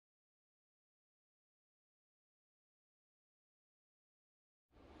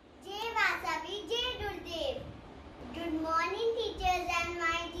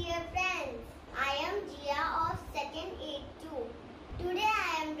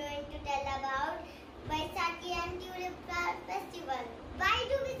festival. Why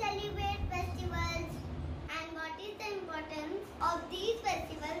do we celebrate festivals? And what is the importance of these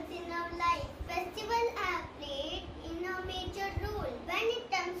festivals in our life? Festivals have played a major role when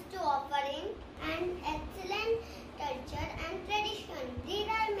it comes to offering an excellent culture and tradition. There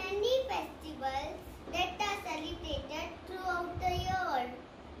are many festivals that are celebrated throughout the year.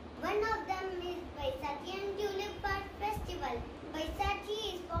 One of them is Baisakhi and Tulip Festival.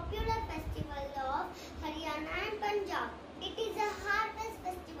 Baisakhi is popular festival of Haryana and Punjab. It is a harvest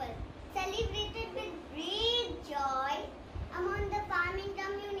festival celebrated with great joy among the farming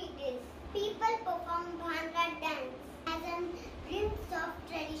communities. People perform Bhangra dance as a glimpse of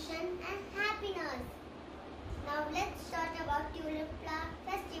tradition and happiness. Now let's talk about Tulip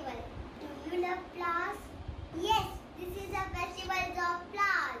Festival. Do you love flowers? Yes, this is a festival of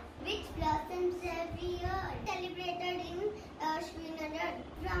flowers which blossoms every year. Celebrated in Srinagar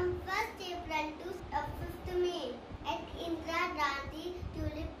from 1st April to 5th May at Indira Gandhi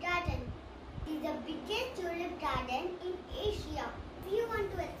Tulip Garden. It is the biggest tulip garden in Asia. If you want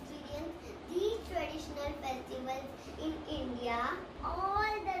to experience these traditional festivals in India,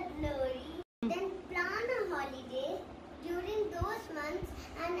 all the glory, then plan a holiday during those months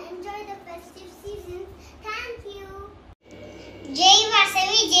and enjoy the festive seasons. Thank you. Jai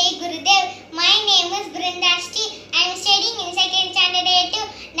Vasavi, Jai Gurudev. My name is Brindashti. I am studying in 2nd standard A2.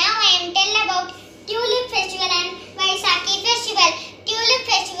 Now I am tell about Tulip Festival and Baisakhi Festival. Tulip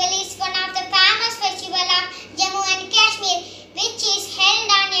Festival is one of the famous festival of Jammu and Kashmir, which is held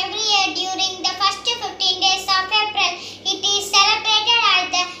on every year during the first 15 days of April. It is celebrated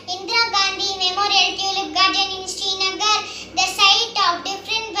at the Indira Gandhi Memorial Tulip Garden in Srinagar. The sight of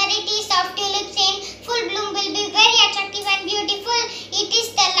different varieties of tulips in full bloom will be very attractive and beautiful. It is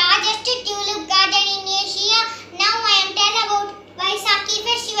the largest tulip garden in Asia. Now I am tell about Baisakhi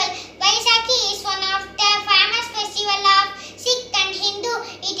Festival. Baisakhi is one of the famous festival of Sikh and Hindu.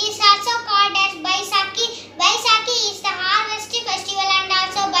 It is also called as Baisakhi. Baisakhi is the harvest festival and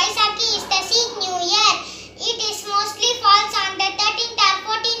also Baisakhi is the Sikh New Year. It is mostly falls on the 13th or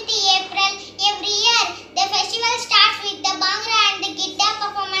 14th April every year. The festival starts with the Bhangra and the Gidda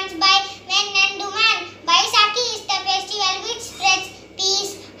performance by men and women. Baisakhi is the festival which spreads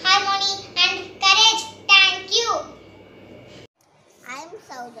peace, harmony and courage. Thank you. I am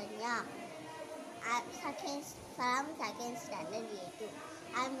Saudanya. I am from 2nd standard A2.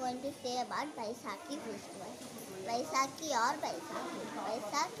 I am going to say about Baisakhi festival. Baisakhi or Baisakhi.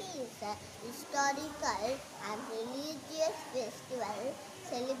 Baisakhi is a historical and religious festival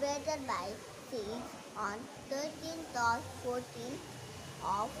celebrated by Sikhs on 13th or 14th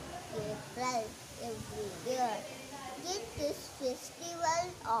of April every year. It is festival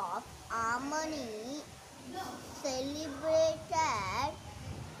of harmony celebrated.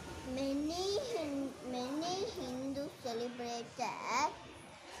 Many Hindus celebrated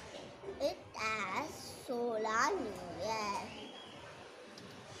it as Solar New Year.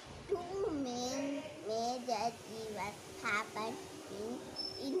 Two main major events happened in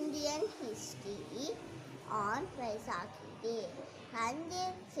Indian history on Baisakhi Day.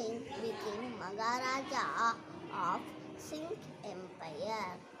 Ranjit Singh became Maharaja of Sikh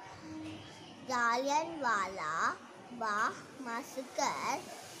Empire. Jallianwala Bagh massacre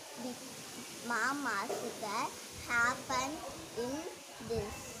happened in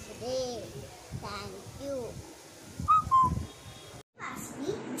this day. Thank you.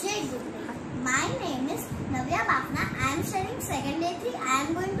 Jai Gurudev. My name is Navya Bafna. I am studying 2nd A3. I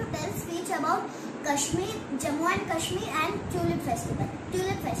am going to tell speech about Kashmir, Jammu and Kashmir and Tulip Festival.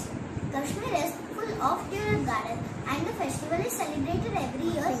 Tulip Festival. Kashmir is full of tulip garden and the festival is celebrated every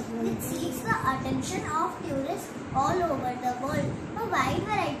year. It seeks the attention of tourists all over the world. A wide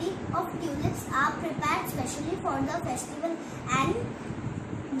variety of tulips are prepared specially for the festival and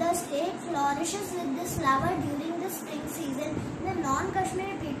the state flourishes with this flower during the spring season. The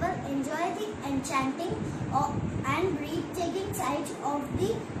non-Kashmiri people enjoy the enchanting and breathtaking sight of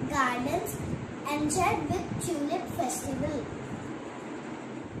the gardens enchanted with Tulip Festival.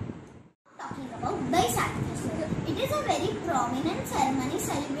 Talking about Baisakhi Festival. It is a very prominent ceremony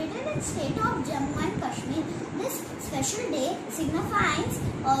celebrated in state of Jammu and Kashmir. This special day signifies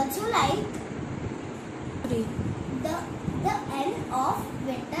also like the end of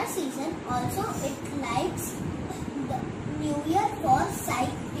winter season. Also it likes the New Year for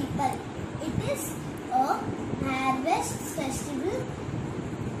Sikh people. It is a harvest festival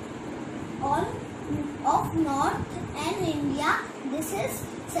of North and India. This is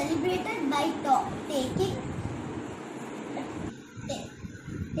celebrated by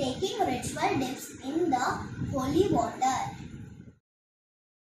taking ritual dips in the holy water.